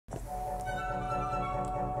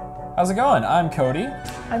How's it going? I'm Cody.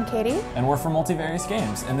 I'm Katie. And we're from Multivarious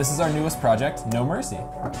Games, and this is our newest project, No Mercy.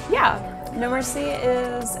 Yeah, No Mercy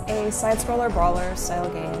is a side-scroller brawler style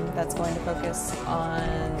game that's going to focus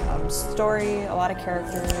on story, a lot of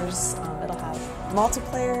characters. It'll have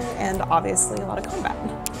multiplayer and obviously a lot of combat.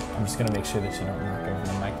 I'm just gonna make sure that you don't knock over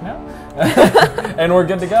the mic now. And we're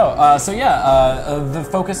good to go. The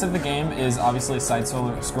focus of the game is obviously a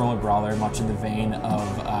side-scroller brawler, much in the vein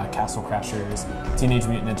of Castle Crashers, Teenage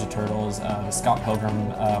Mutant Ninja Turtles, the Scott Pilgrim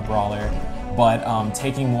brawler, but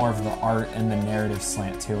taking more of the art and the narrative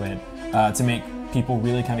slant to it to make people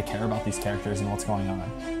really kind of care about these characters and what's going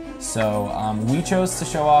on. So we chose to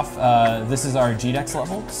show off, this is our GDEX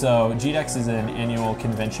level. So GDEX is an annual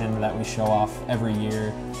convention that we show off every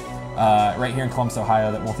year right here in Columbus,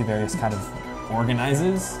 Ohio, that Multivarious kind of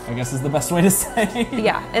organizes, I guess is the best way to say.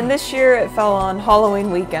 Yeah, and this year it fell on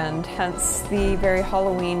Halloween weekend, hence the very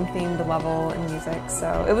Halloween themed level and music.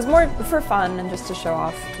 So it was more for fun and just to show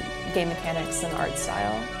off game mechanics and art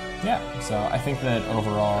style. Yeah, so I think that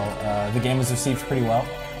overall the game was received pretty well.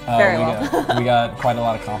 Very well. We got quite a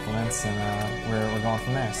lot of compliments, and we're going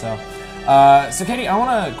from there. So Katie, I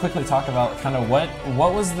want to quickly talk about kind of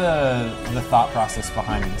what was the thought process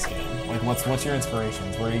behind this game. Like, what's your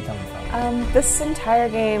inspirations? Where are you coming from? This entire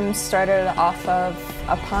game started off of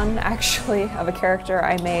a pun, actually, of a character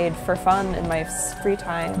I made for fun in my free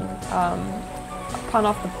time. A pun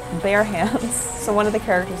off the Bare Hands. So one of the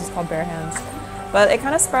characters is called Bare Hands. But it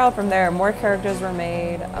kind of spiraled from there. More characters were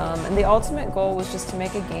made, and the ultimate goal was just to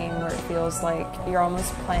make a game where it feels like you're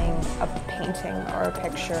almost playing a painting or a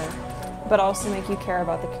picture, but also make you care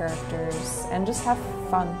about the characters and just have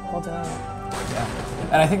fun while doing it. Yeah,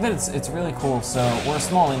 and I think that it's really cool. So we're a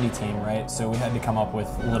small indie team, right? So we had to come up with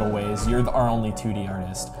little ways. You're our only 2D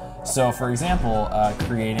artist. So for example,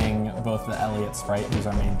 creating both the Elliot sprite, who's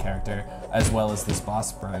our main character, as well as this boss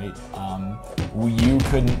sprite, you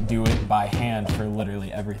couldn't do it by hand for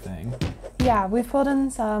literally everything. Yeah, we've pulled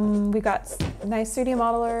in we've got nice 3D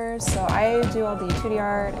modelers, so I do all the 2D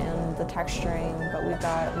art and the texturing, but we've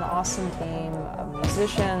got an awesome team of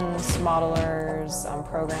musicians, modelers,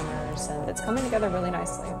 programmers, and it's coming together really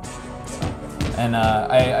nicely. So. And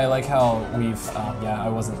I like how we've, yeah, I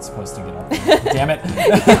wasn't supposed to get up there. Damn it.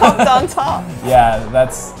 You hopped on top. Yeah,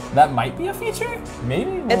 that might be a feature,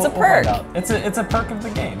 maybe? It's a perk. It's a perk of the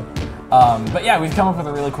game. But yeah, we've come up with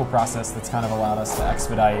a really cool process that's kind of allowed us to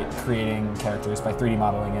expedite creating characters by 3D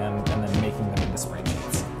modeling in and then making them into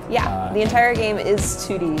spreadsheets. Yeah, the entire game is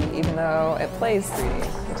 2D, even though it plays 3D,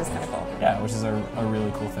 which is kind of cool. Yeah, which is a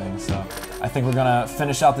really cool thing. So I think we're gonna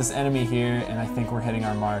finish out this enemy here, and I think we're hitting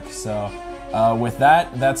our mark. So with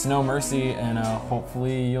that, that's No Mercy, and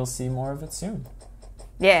hopefully you'll see more of it soon.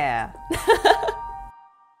 Yeah.